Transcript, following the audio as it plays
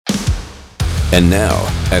And now,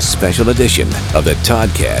 a special edition of the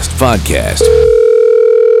Toddcast podcast.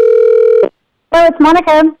 Hello, it's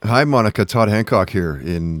Monica. Hi, Monica. Todd Hancock here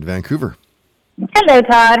in Vancouver. Hello,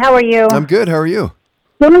 Todd. How are you? I'm good. How are you?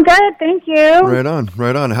 Doing good, thank you. Right on,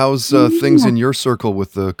 right on. How's things in your circle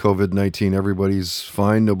with the COVID-19? Everybody's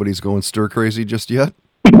fine? Nobody's going stir-crazy just yet?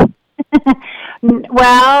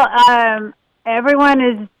 Well, everyone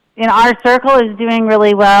is in our circle is doing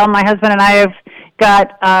really well. My husband and I have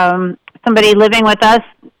got somebody living with us,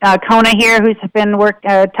 Kona here, who's been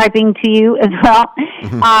typing to you as well.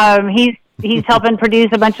 He's helping produce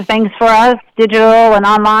a bunch of things for us, digital and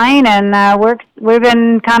online, and we've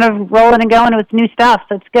been kind of rolling and going with new stuff,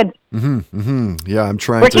 so it's good. Yeah, I'm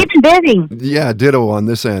trying. We're keeping busy. Yeah, ditto on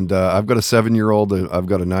this end. I've got a 7-year-old, I've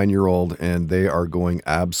got a 9-year-old, and they are going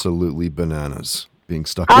absolutely bananas. Being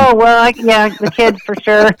stuck. Oh, well, yeah, the kids for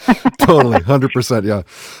sure. Totally, 100%, yeah.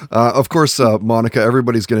 Of course, Monica,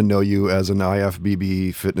 everybody's going to know you as an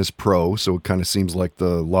IFBB fitness pro, so it kind of seems like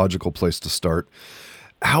the logical place to start.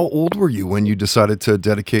 How old were you when you decided to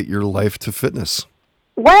dedicate your life to fitness?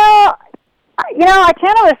 Well, I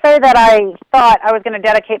can't always say that I thought I was going to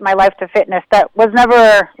dedicate my life to fitness. That was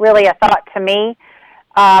never really a thought to me.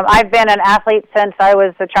 I've been an athlete since I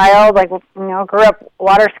was a child, grew up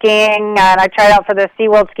water skiing, and I tried out for the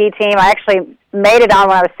SeaWorld ski team. I actually made it on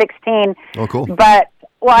when I was 16. Oh, cool. But,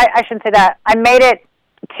 I shouldn't say that. I made it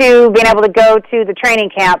to being able to go to the training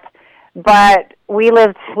camp, but we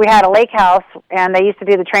had a lake house, and they used to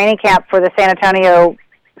do the training camp for the San Antonio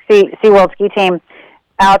SeaWorld ski team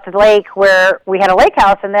out to the lake where we had a lake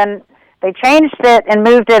house, and then they changed it and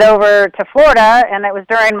moved it over to Florida, and it was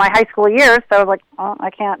during my high school years, so I was like,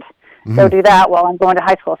 I can't go do that while I'm going to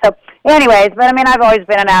high school. So anyways, but I've always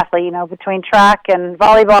been an athlete, between track and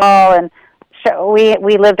volleyball, and we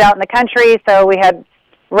lived out in the country, so we had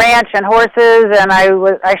ranch and horses, and I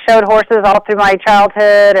showed horses all through my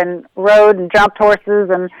childhood and rode and jumped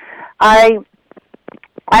horses, and I've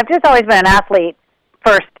just always been an athlete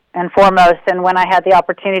first and foremost, and when I had the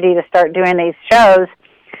opportunity to start doing these shows,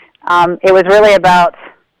 it was really about,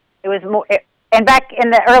 and back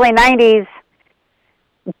in the early 90s,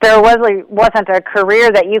 there wasn't a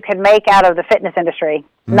career that you could make out of the fitness industry.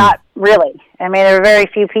 Not really. There were very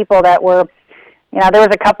few people that were, there was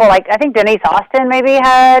a couple, I think Denise Austin maybe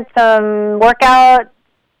had some workout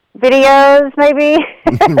videos, maybe.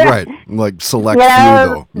 Right, like select few,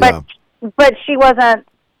 though. Yeah. But she wasn't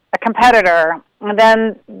a competitor. And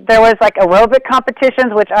then there was aerobic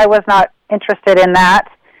competitions, which I was not interested in that.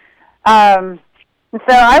 So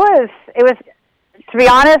it was, to be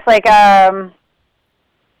honest,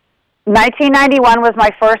 1991 was my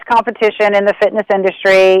first competition in the fitness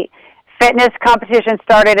industry. Fitness competition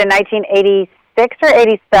started in 1986 or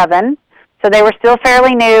 87, so they were still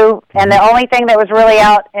fairly new, and the only thing that was really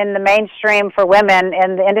out in the mainstream for women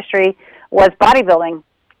in the industry was bodybuilding.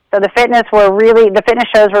 So the fitness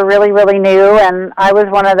shows were really, really new, and I was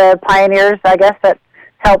one of the pioneers, I guess, that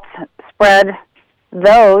helped spread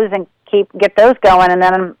those and get those going. And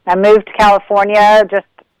then I moved to California.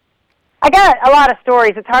 I got a lot of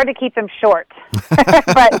stories. It's hard to keep them short.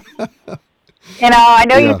 But, I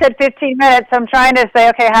know you said 15 minutes. So I'm trying to say,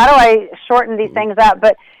 okay, how do I shorten these things up?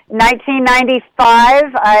 But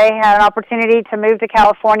 1995, I had an opportunity to move to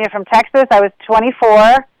California from Texas. I was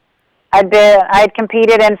 24. I'd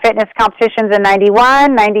competed in fitness competitions in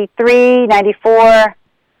 91, 93, 94,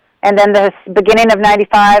 and then the beginning of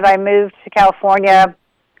 95, I moved to California.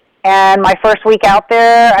 And my first week out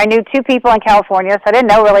there, I knew 2 people in California, so I didn't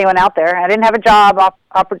know really anyone out there. I didn't have a job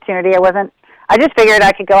opportunity. I just figured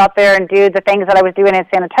I could go out there and do the things that I was doing in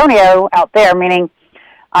San Antonio out there, meaning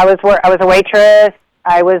I was a waitress.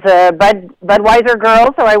 I was a Budweiser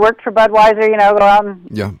girl, so I worked for Budweiser, go out and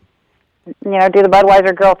do the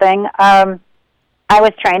Budweiser girl thing. I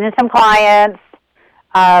was training some clients.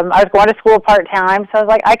 I was going to school part-time, so I was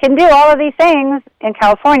like, I can do all of these things in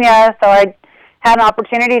California, so I had an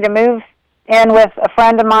opportunity to move in with a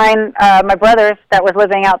friend of mine, my brother's, that was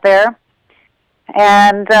living out there.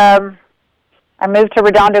 And I moved to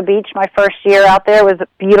Redondo Beach my first year out there. It was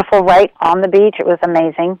beautiful right on the beach. It was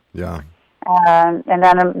amazing. Yeah. And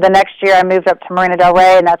then the next year I moved up to Marina Del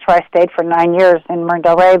Rey, and that's where I stayed for 9 years in Marina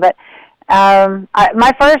Del Rey. But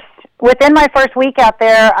within my first week out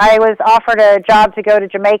there, I was offered a job to go to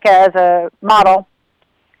Jamaica as a model.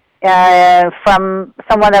 From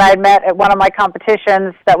someone that I'd met at one of my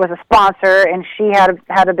competitions that was a sponsor, and she had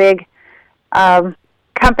a big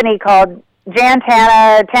company called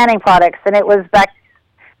Jantana Tanning Products, and it was back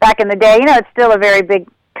in the day. It's still a very big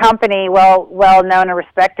company, well known and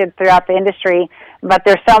respected throughout the industry, but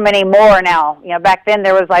there's so many more now. Back then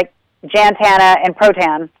there was like Jantana and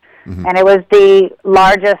Protan. and it was the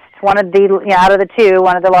largest, one of the, out of the two,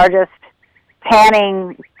 one of the largest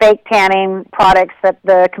fake tanning products that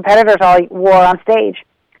the competitors all wore on stage.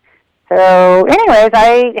 So anyways,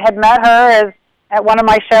 I had met her at one of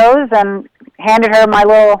my shows and handed her my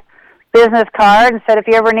little business card and said, if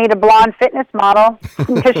you ever need a blonde fitness model,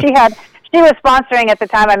 because she was sponsoring at the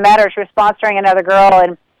time I met her, she was sponsoring another girl,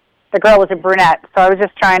 and the girl was a brunette. So I was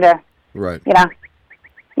just trying to, right.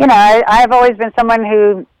 I've always been someone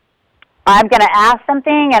who, I'm going to ask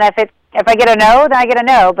something, and if I get a no, then I get a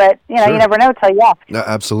no. But, Sure. You never know till you ask.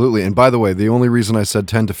 Absolutely. And by the way, the only reason I said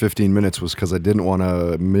 10 to 15 minutes was because I didn't want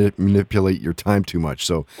to manipulate your time too much.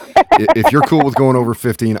 So if you're cool with going over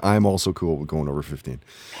 15, I'm also cool with going over 15.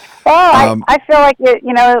 Well, I feel like,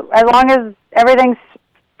 as long as everything's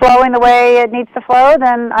flowing the way it needs to flow,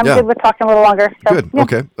 then I'm good with talking a little longer. So, good. Yeah.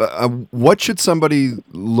 Okay. What should somebody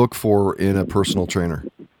look for in a personal trainer?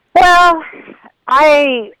 Well,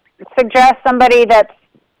 I suggest somebody that's,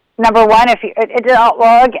 number one,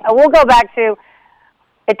 we'll go back to,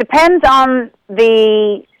 it depends on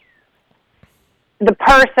the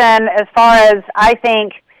person as far as, I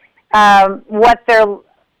think, what their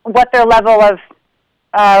level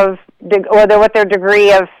what their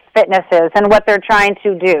degree of fitness is and what they're trying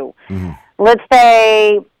to do. Mm-hmm. Let's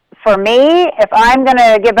say, for me, if I'm going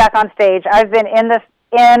to get back on stage, I've been in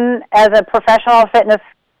as a professional fitness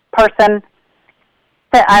person.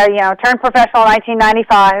 I turned professional in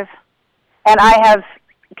 1995, and I have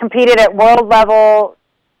competed at world level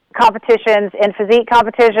competitions, in physique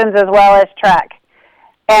competitions as well as track.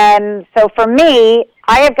 And so for me,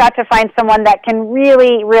 I have got to find someone that can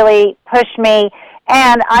really, really push me,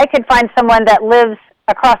 and I could find someone that lives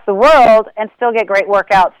across the world and still get great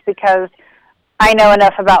workouts because I know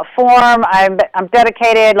enough about form. I'm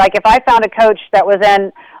dedicated. Like if I found a coach that was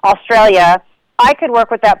in Australia, I could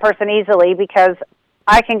work with that person easily because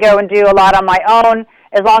I can go and do a lot on my own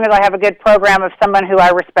as long as I have a good program of someone who I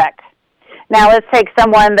respect. Now let's take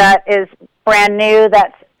someone that is brand new,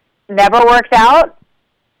 that's never worked out,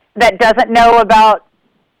 that doesn't know about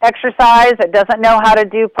exercise, that doesn't know how to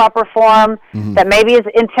do proper form, that maybe is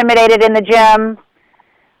intimidated in the gym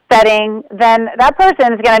setting, then that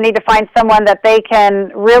person is going to need to find someone that they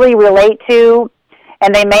can really relate to,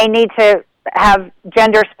 and they may need to have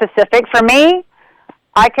gender specific. For me,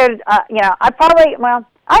 I could, I've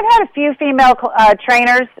had a few female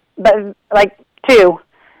trainers, but like two.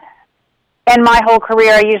 In my whole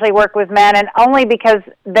career, I usually work with men, and only because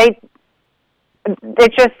it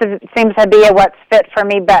just seems to be what's fit for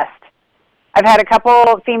me best. I've had a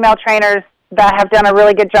couple female trainers that have done a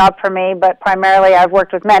really good job for me, but primarily I've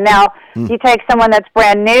worked with men. Now, you take someone that's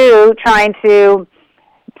brand new trying to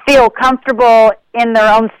feel comfortable in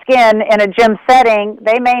their own skin in a gym setting,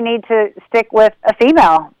 they may need to stick with a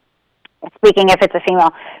female, speaking if it's a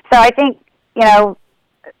female. So I think,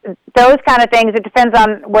 those kind of things, it depends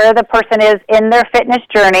on where the person is in their fitness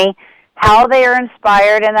journey, how they are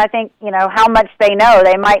inspired, and I think, how much they know.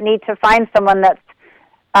 They might need to find someone that's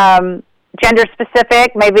gender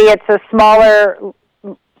specific. Maybe it's a smaller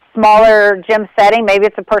gym setting. Maybe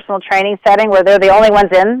it's a personal training setting where they're the only ones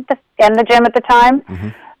in the gym at the time.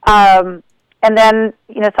 And then,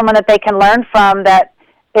 someone that they can learn from that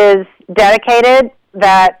is dedicated,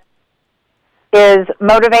 that is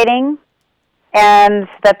motivating, and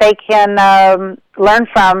that they can learn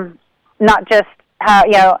from, not just how,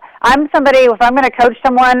 I'm somebody, if I'm going to coach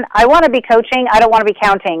someone, I want to be coaching. I don't want to be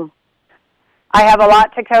counting. I have a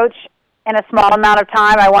lot to coach in a small amount of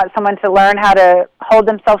time. I want someone to learn how to hold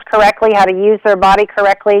themselves correctly, how to use their body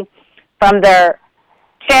correctly from their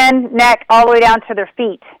chin, neck, all the way down to their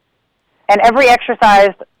feet. And every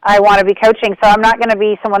exercise I want to be coaching, so I'm not going to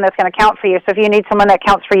be someone that's going to count for you. So if you need someone that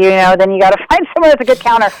counts for you, then you got to find someone that's a good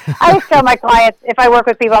counter. I always tell my clients, if I work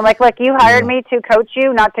with people, I'm like, look, you hired me to coach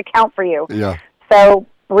you, not to count for you. Yeah. So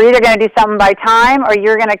we're either going to do something by time, or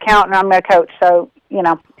you're going to count and I'm going to coach. So,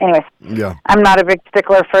 anyways. Yeah. I'm not a big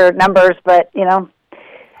stickler for numbers, but,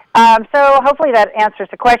 so hopefully that answers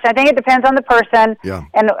the question. I think it depends on the person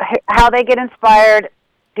and how they get inspired.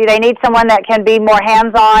 Do they need someone that can be more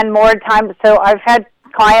hands-on, more time? So I've had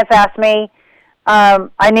clients ask me,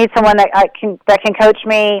 I need someone that can coach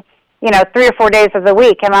me, 3 or 4 days of the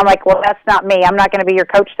week. And I'm like, well, that's not me. I'm not going to be your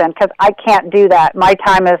coach then, because I can't do that. My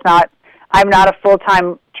time is not, I'm not a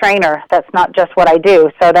full-time trainer. That's not just what I do.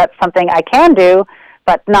 So that's something I can do,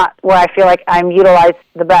 but not where I feel like I'm utilized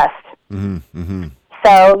the best.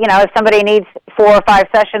 So, if somebody needs 4 or 5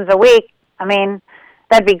 sessions a week,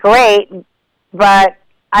 that'd be great, but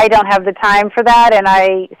I don't have the time for that. And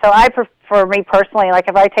for me personally, like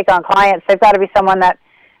if I take on clients, they've got to be someone that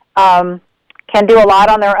can do a lot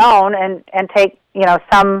on their own and take,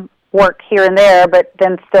 some work here and there, but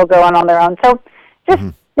then still go on their own. So just,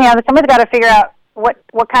 someone's got to figure out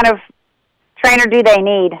what kind of trainer do they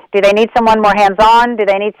need? Do they need someone more hands-on? Do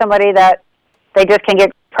they need somebody that they just can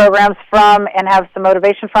get programs from and have some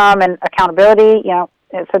motivation from and accountability?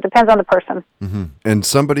 So it depends on the person. Mm-hmm. And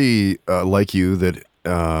somebody like you that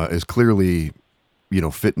is clearly,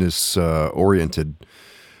 fitness oriented,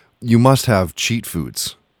 you must have cheat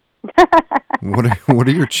foods. What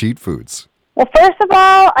are your cheat foods? Well, first of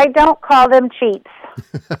all, I don't call them cheats.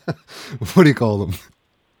 What do you call them?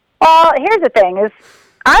 Well, here's the thing: is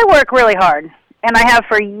I work really hard, and I have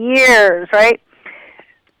for years, right,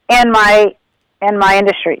 in my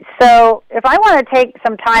industry. So if I want to take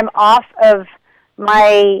some time off of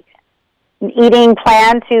my eating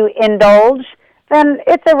plan to indulge, then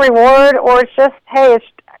it's a reward, or it's just, hey, it's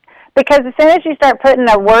because as soon as you start putting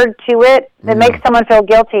a word to it, it makes someone feel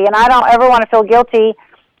guilty, and I don't ever want to feel guilty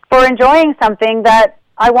for enjoying something that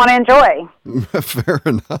I want to enjoy. Fair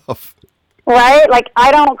enough. Right? Like,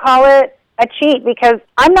 I don't call it a cheat because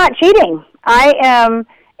I'm not cheating. I am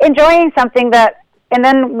enjoying something that, and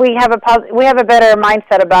then we have a better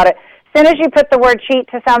mindset about it. As soon as you put the word cheat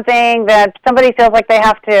to something that somebody feels like they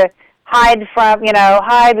have to hide from,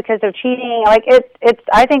 hide because of cheating, like it's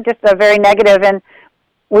I think just a very negative, and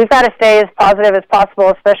we've got to stay as positive as possible,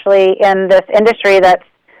 especially in this industry that's,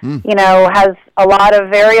 has a lot of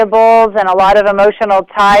variables and a lot of emotional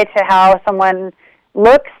tie to how someone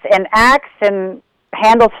looks and acts and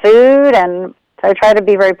handles food, and so I try to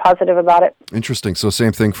be very positive about it. Interesting. So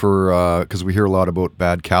same thing for, because we hear a lot about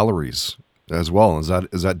bad calories as well. Is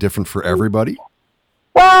that different for everybody?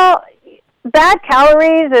 Well, bad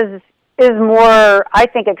calories is more, I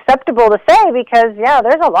think, acceptable to say because,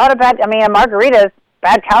 there's a lot of a margarita is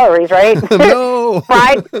bad calories, right? No.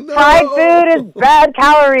 Fried food is bad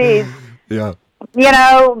calories. Yeah.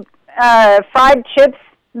 Fried chips,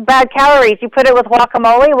 bad calories. You put it with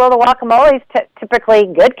guacamole, well, the guacamole is typically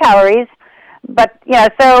good calories. But,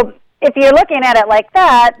 so if you're looking at it like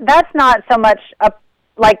that, that's not so much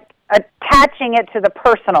like attaching it to the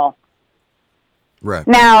personal. Right.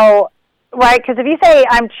 Now, right, because if you say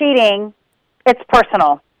I'm cheating, it's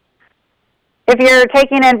personal. If you're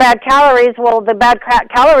taking in bad calories, well, the bad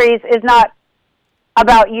calories is not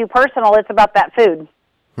about you personal, it's about that food.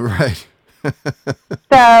 Right.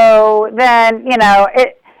 So then, and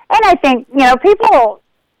I think, people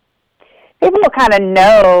kind of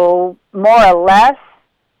know more or less,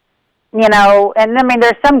 and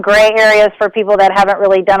there's some gray areas for people that haven't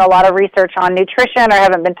really done a lot of research on nutrition or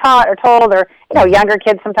haven't been taught or told, or, younger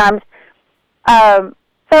kids sometimes.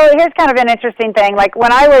 So here's kind of an interesting thing. Like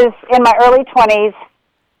when I was in my early 20s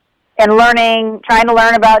and trying to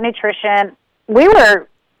learn about nutrition, we were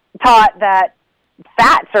taught that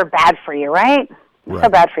fats are bad for you, right? So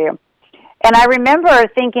bad for you. And I remember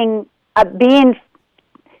thinking,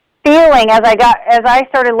 feeling as I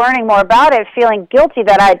started learning more about it, feeling guilty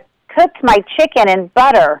that I cooked my chicken in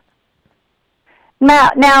butter.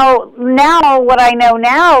 Now, what I know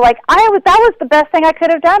now, that was the best thing I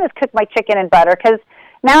could have done is cook my chicken in butter, because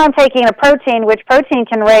now I'm taking a protein, which protein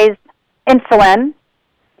can raise insulin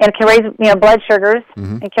and can raise, blood sugars.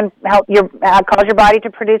 Mm-hmm. It can help cause your body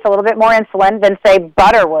to produce a little bit more insulin than, say,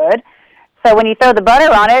 butter would. So when you throw the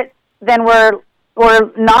butter on it, then we're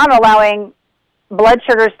not allowing blood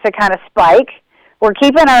sugars to kind of spike. We're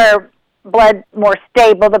keeping our blood more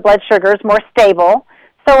stable, the blood sugars more stable.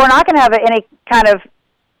 So we're not going to have any kind of,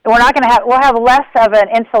 we'll have less of an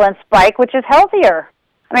insulin spike, which is healthier.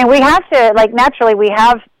 We have to, naturally we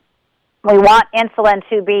want insulin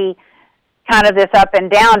to be kind of this up and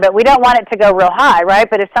down, but we don't want it to go real high, right?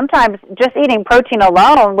 But if sometimes just eating protein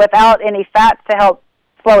alone without any fats to help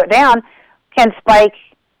slow it down can spike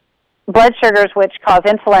blood sugars, which cause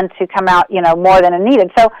insulin to come out, more than needed.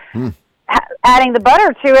 So adding the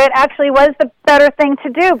butter to it actually was the better thing to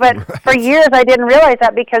do. But for years I didn't realize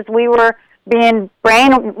that because we were being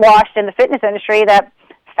brainwashed in the fitness industry that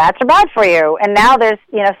fats are bad for you. And now there's,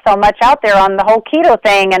 so much out there on the whole keto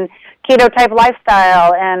thing and keto type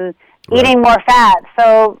lifestyle and eating more fat.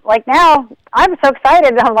 So now I'm so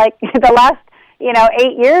excited. I'm the last,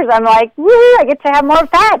 8 years, I'm woo, I get to have more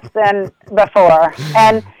fats than before.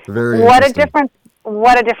 And what a difference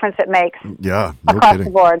it makes. Yeah. Across the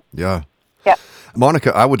board. Yeah. Yeah.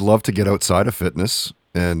 Monica, I would love to get outside of fitness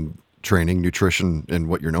and training, nutrition, and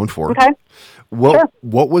what you're known for. Okay. What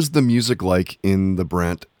was the music like in the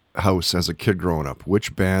Brandt house as a kid growing up?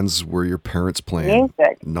 Which bands were your parents playing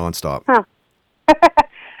nonstop? Huh.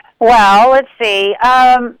 Well, let's see.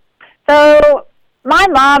 So my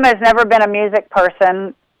mom has never been a music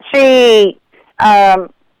person. She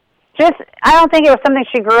I don't think it was something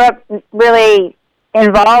she grew up really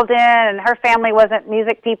involved in, and her family wasn't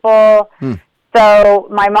music people. So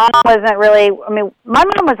my mom wasn't really, my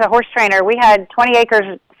mom was a horse trainer. We had 20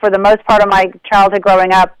 acres for the most part of my childhood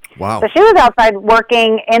growing up. Wow. So she was outside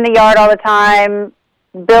working in the yard all the time,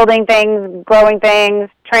 building things, growing things,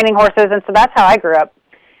 training horses, and so that's how I grew up.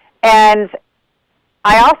 And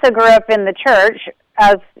I also grew up in the church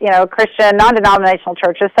as, Christian, non-denominational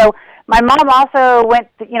churches. So my mom also went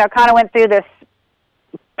through this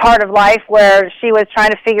part of life where she was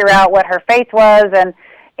trying to figure out what her faith was, and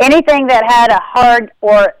anything that had a hard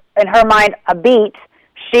or, in her mind, a beat,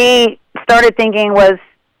 she started thinking was,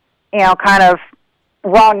 kind of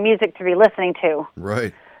wrong music to be listening to.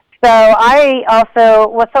 Right. So I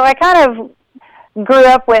kind of grew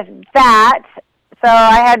up with that. So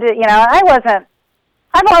I had to,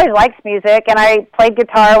 I've always liked music, and I played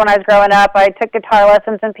guitar when I was growing up. I took guitar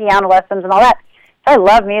lessons and piano lessons and all that. So I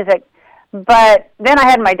love music. But then I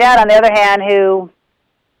had my dad, on the other hand, who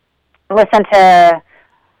listened to,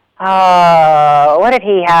 what did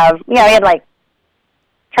he have? He had like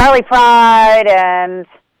Charlie Pride, and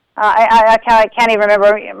I can't even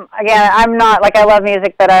remember. Again, I'm not, I love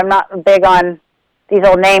music, but I'm not big on these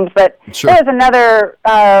old names. But sure. There was another,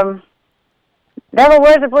 Devil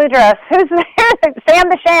Wears a Blue Dress. Who's there? Sam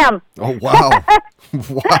the Sham. Oh, wow.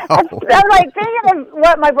 Wow. I was like thinking of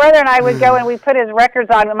what my brother and I would go and we put his records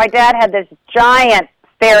on. My dad had this giant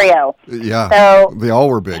stereo. Yeah. So they all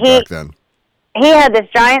were big back then. He had this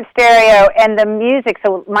giant stereo, and the music,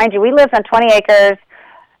 so mind you, we lived on 20 acres,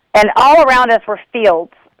 and all around us were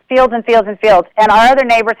fields and fields and fields. And our other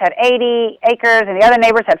neighbors had 80 acres, and the other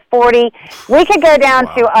neighbors had 40. We could go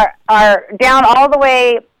down to our down all the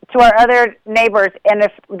way to our other neighbors, and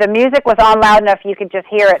if the music was on loud enough, you could just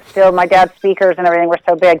hear it still. My dad's speakers and everything were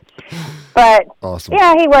so big. But, awesome.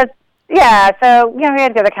 Yeah, he was, so, we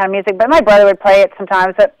had the other kind of music, but my brother would play it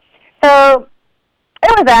sometimes. So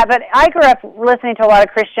it was that, but I grew up listening to a lot of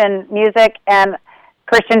Christian music and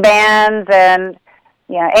Christian bands, and,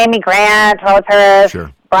 Amy Grant, Charles Harris,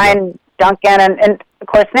 sure. Brian Duncan, and of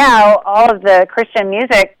course now all of the Christian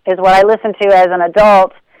music is what I listen to as an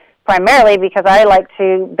adult, primarily because I like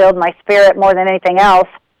to build my spirit more than anything else,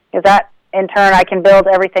 because that, in turn, I can build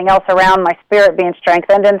everything else around my spirit being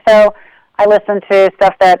strengthened. And so I listen to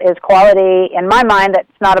stuff that is quality in my mind, that's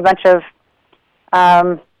not a bunch of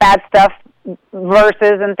bad stuff,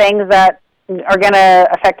 verses and things that are going to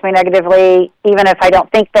affect me negatively, even if I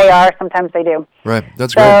don't think they are. Sometimes they do. Right.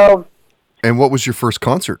 That's great. And what was your first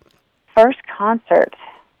concert? First concert?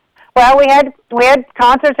 Well, we had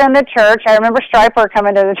concerts in the church. I remember Stryper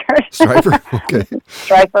coming to the church. Stryper, okay.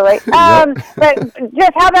 Stryper, right? But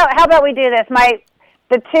just how about we do this?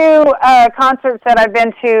 The two concerts that I've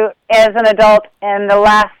been to as an adult in the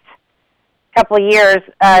last couple of years.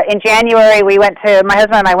 In January, my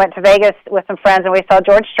husband and I went to Vegas with some friends, and we saw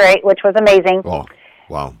George Strait, which was amazing. Oh,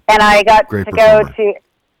 wow! And I got Great to performer.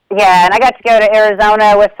 I got to go to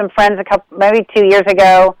Arizona with some friends maybe 2 years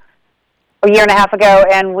ago. A year and a half ago,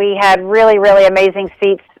 and we had really, really amazing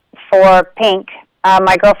seats for Pink.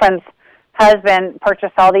 My girlfriend's husband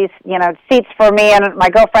purchased all these, seats for me and my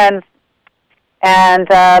girlfriends, and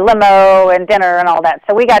limo and dinner and all that.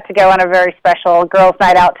 So we got to go on a very special girls'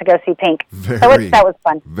 night out to go see Pink. That was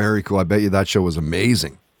fun. Very cool. I bet you that show was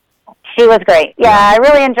amazing. She was great. Yeah, I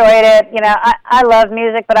really enjoyed it. I love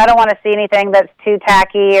music, but I don't want to see anything that's too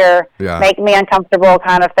tacky or make me uncomfortable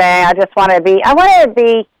kind of thing. I want to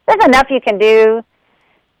be, there's enough you can do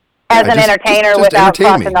as an entertainer just without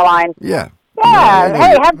crossing the line. Yeah. Yeah.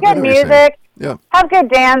 Hey, have good music. Yeah. Have good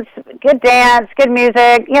dance, good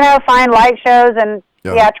music, find light shows and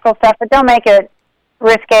theatrical stuff, but don't make it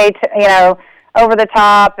risque, over the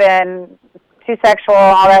top and too sexual,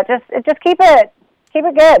 all that. Just keep it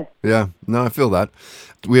good. Yeah. No, I feel that.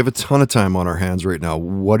 We have a ton of time on our hands right now.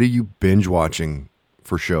 What are you binge watching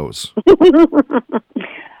for shows?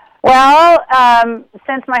 Well,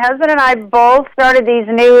 since my husband and I both started these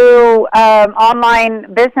new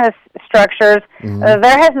online business structures,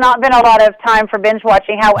 there has not been a lot of time for binge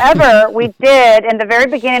watching. However, we did, in the very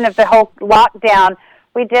beginning of the whole lockdown,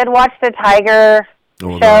 we did watch the Tiger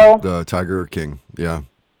show. The Tiger King, yeah.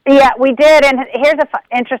 Yeah, we did, and here's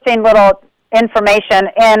interesting little information.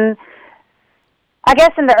 I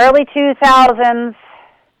guess in the early 2000s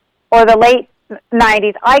or the late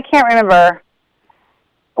 90s, I can't remember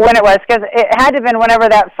when it was, because it had to have been whenever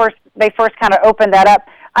they first kind of opened that up.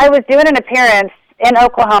 I was doing an appearance in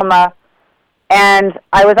Oklahoma, and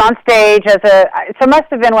I was on stage so it must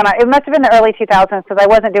have been the early 2000s, because I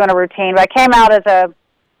wasn't doing a routine, but I came out as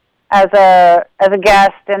a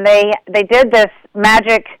guest, and they did this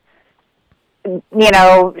magic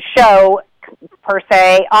show per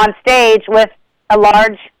se on stage with a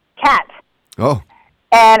large cat. Oh.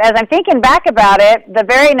 And as I'm thinking back about it, the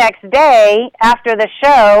very next day after the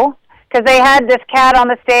show, because they had this cat on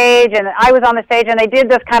the stage and I was on the stage, and they did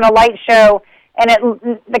this kind of light show, and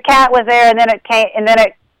the cat was there, and then it came, and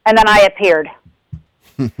then I appeared.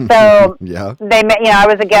 So yeah, I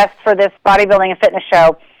was a guest for this bodybuilding and fitness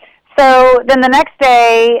show. So then the next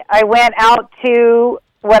day, I went out to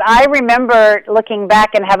what I remember looking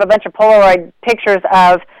back and have a bunch of Polaroid pictures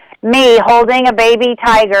of me holding a baby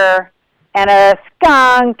tiger and a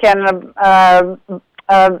skunk and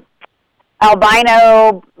a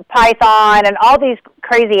albino python and all these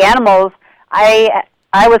crazy animals. I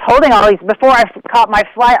was holding all these before I caught my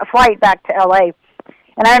flight back to LA.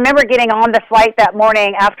 And I remember getting on the flight that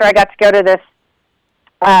morning after I got to go to this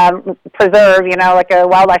preserve, like a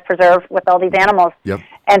wildlife preserve with all these animals. Yep.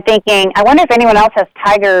 And thinking, I wonder if anyone else has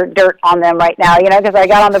tiger dirt on them right now, because I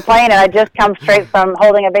got on the plane and I just come straight from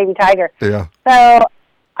holding a baby tiger. Yeah. So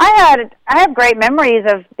I have great memories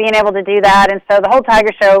of being able to do that. And so the whole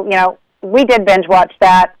tiger show, we did binge watch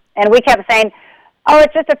that, and we kept saying, oh,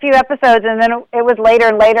 it's just a few episodes, and then it was later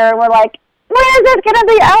and later, and we're like, when is this going to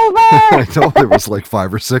be over? I know, it was like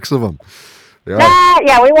 5 or 6 of them. Yeah.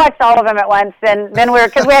 Yeah, we watched all of them at once, and then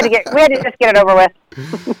because we had to just get it over with.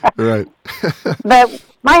 Right. But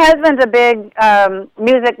my husband's a big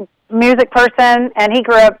music person, and he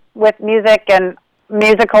grew up with music and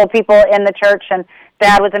musical people in the church, and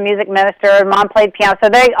Dad was a music minister, and Mom played piano, so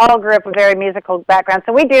they all grew up with very musical backgrounds.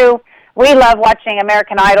 So we love watching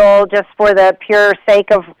American Idol just for the pure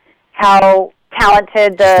sake of how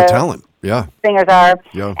talented the talent, yeah, singers are.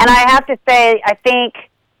 Yeah. And I have to say, I think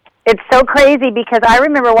it's so crazy because I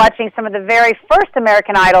remember watching some of the very first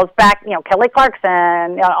American Idols back, Kelly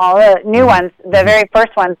Clarkson, all the new ones, the very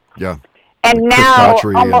first ones. Yeah. And now,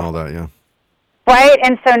 and all that, yeah. Right,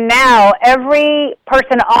 and so now every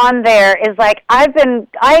person on there is like, I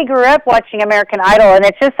grew up watching American Idol, and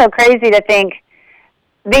it's just so crazy to think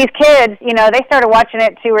these kids, they started watching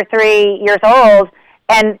it 2 or 3 years old,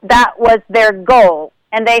 and that was their goal.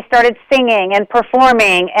 And they started singing and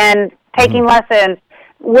performing and taking lessons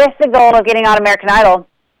with the goal of getting on American Idol.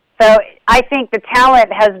 So I think the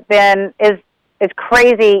talent is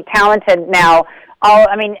crazy talented now.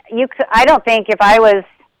 I don't think if I was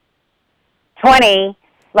 20,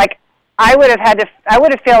 I would have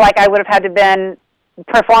feel like I would have had to been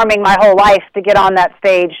performing my whole life to get on that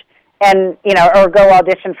stage and, or go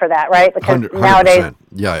audition for that, right? Because 100%. nowadays.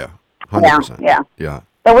 Yeah. 100%. Yeah.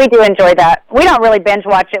 But we do enjoy that. We don't really binge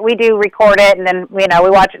watch it. We do record it, and then, we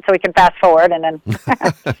watch it so we can fast forward, and then.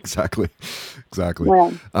 Exactly.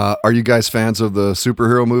 Yeah. Are you guys fans of the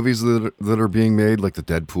superhero movies that are being made, like the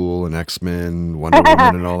Deadpool and X-Men, Wonder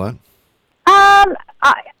Woman and all that?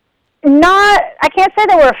 I can't say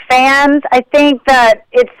that we're fans. I think that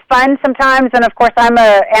it's fun sometimes, and of course I'm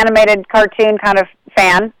a animated cartoon kind of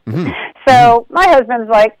fan. Mm-hmm. So my husband's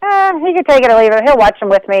like, he could take it or leave it. He'll watch them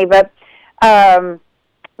with me, but I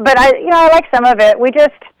like some of it.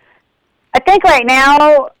 I think right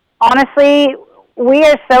now, honestly, we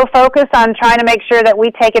are so focused on trying to make sure that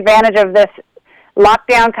we take advantage of this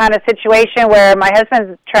lockdown kind of situation where my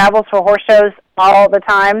husband travels for horse shows all the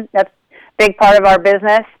time. That's a big part of our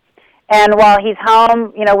business. And while he's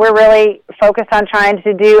home, we're really focused on trying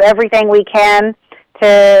to do everything we can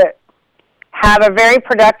to have a very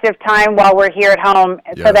productive time while we're here at home,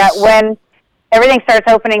 so that when everything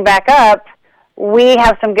starts opening back up, we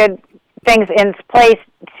have some good things in place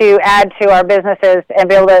to add to our businesses and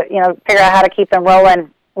be able to, figure out how to keep them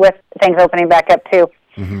rolling with things opening back up too.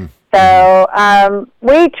 Mm-hmm. So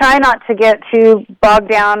we try not to get too bogged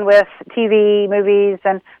down with TV, movies,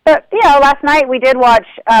 but last night we did watch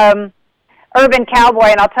Urban Cowboy,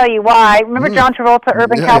 and I'll tell you why. Remember John Travolta,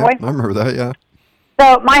 Urban Cowboy? Yeah, I remember that, yeah.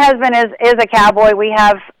 So my husband is a cowboy. We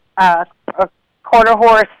have a quarter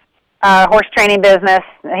horse training business.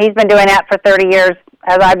 He's been doing that for 30 years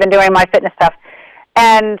as I've been doing my fitness stuff.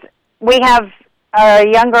 And we have a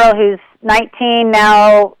young girl who's 19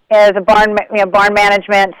 now as a barn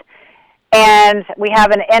management, and we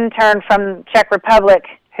have an intern from Czech Republic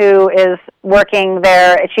who is working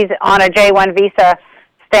there. She's on a J1 visa,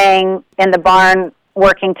 staying in the barn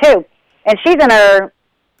working too. And she's in her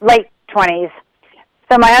late 20s.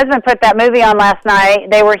 So my husband put that movie on last night.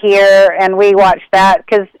 They were here, and we watched that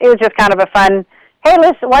because it was just kind of a fun, hey,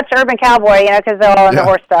 let's watch Urban Cowboy, because they're all into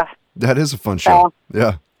horse stuff. That is a fun show.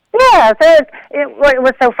 Yeah. Yeah, so what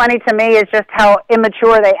was so funny to me is just how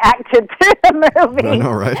immature they acted through the movie. I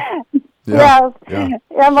know, right? Yeah.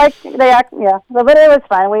 I'm like, they act, but it was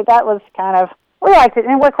fun. That was kind of we liked it.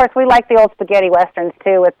 And, of course, we like the old spaghetti westerns,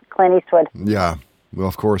 too, with Clint Eastwood. Yeah. Well,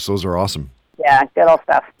 of course, those are awesome. Yeah, good old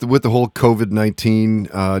stuff. With the whole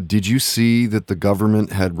COVID-19, did you see that the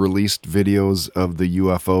government had released videos of the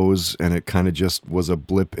UFOs and it kind of just was a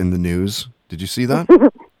blip in the news? Did you see that?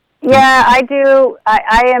 Yeah, I do.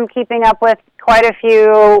 I am keeping up with quite a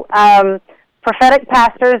few prophetic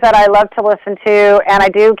pastors that I love to listen to, and I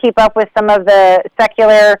do keep up with some of the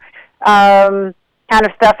secular kind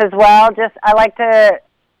of stuff as well. Just I like to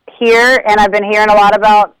hear, and I've been hearing a lot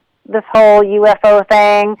about this whole UFO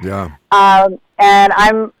thing. Yeah. And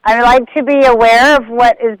I like to be aware of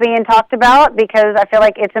what is being talked about because I feel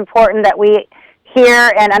like it's important that we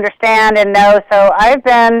hear and understand and know. So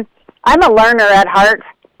I'm a learner at heart.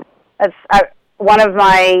 That's one of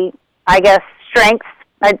my, I guess, strengths.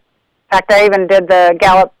 In fact, I even did the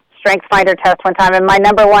Gallup Strength Finder test one time, and my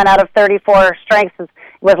number 1 out of 34 strengths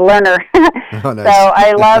was learner. Oh, nice. So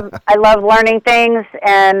I love learning things,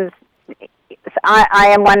 and I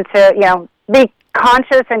am one to be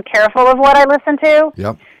conscious and careful of what I listen to.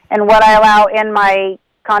 Yep. And what I allow in my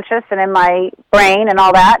conscious and in my brain and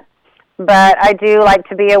all that. But I do like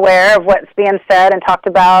to be aware of what's being said and talked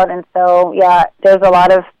about, and so yeah, there's a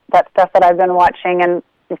lot of that stuff that I've been watching and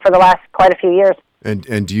for the last quite a few years.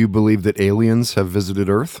 And do you believe that aliens have visited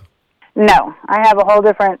Earth? No, I have a whole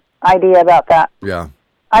different idea about that. Yeah.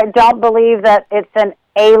 I don't believe that it's an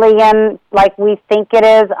alien like we think it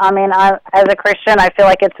is. I mean, as a Christian, I feel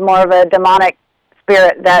like it's more of a demonic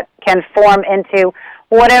spirit that can form into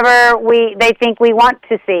whatever they think we want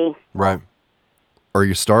to see. Right. Are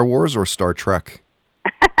you Star Wars or Star Trek?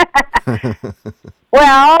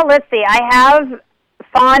 Well, let's see. I have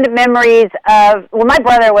fond memories of, my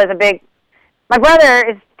brother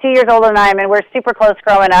is 2 years older than I am, and we're super close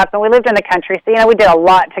growing up, and we lived in the country, so, we did a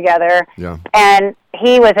lot together. Yeah. And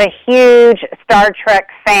he was a huge Star Trek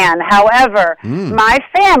fan. However, my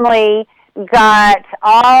family got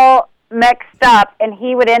all mixed up, and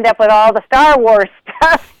he would end up with all the Star Wars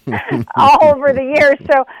stuff all over the years.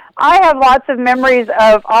 So I have lots of memories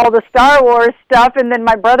of all the Star Wars stuff, and then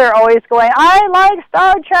my brother always going, I like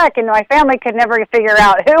Star Trek, and my family could never figure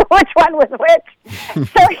out which one was which.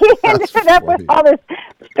 So he ended up with all this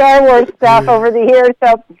Star Wars stuff over the years.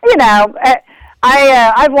 So,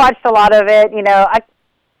 I've watched a lot of it.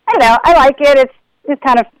 I like it. It's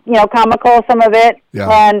kind of, comical, some of it. Yeah.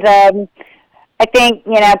 And I think,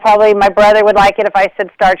 probably my brother would like it if I said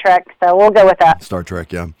Star Trek, so we'll go with that. Star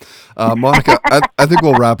Trek, yeah. Monica, I think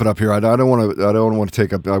we'll wrap it up here. I don't want to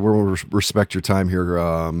take up. I want to respect your time here.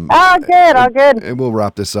 All good. And we'll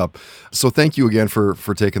wrap this up. So thank you again for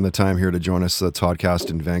taking the time here to join us at Toddcast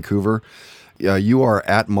in Vancouver. You are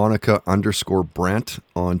at Monica_Brandt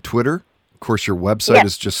on Twitter. Of course, your website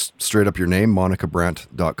is just straight up your name,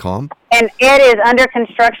 monicabrandt.com. And it is under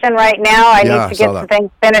construction right now. I need to get some things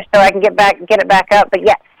finished so I can get it back up. But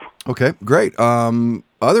yes. Okay, great.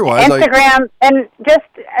 Otherwise, Instagram, and just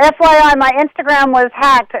FYI, my Instagram was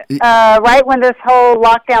hacked right when this whole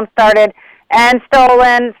lockdown started and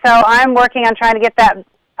stolen. So I'm working on trying to get that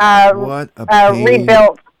what a pain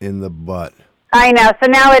rebuilt in the butt. I know. So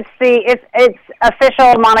now it's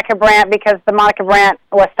official Monica Brandt because the Monica Brandt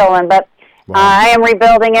was stolen, but. Wow. I am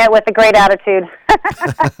rebuilding it with a great attitude.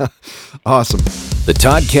 Awesome. The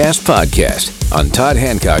Toddcast Podcast on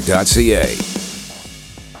ToddHancock.ca.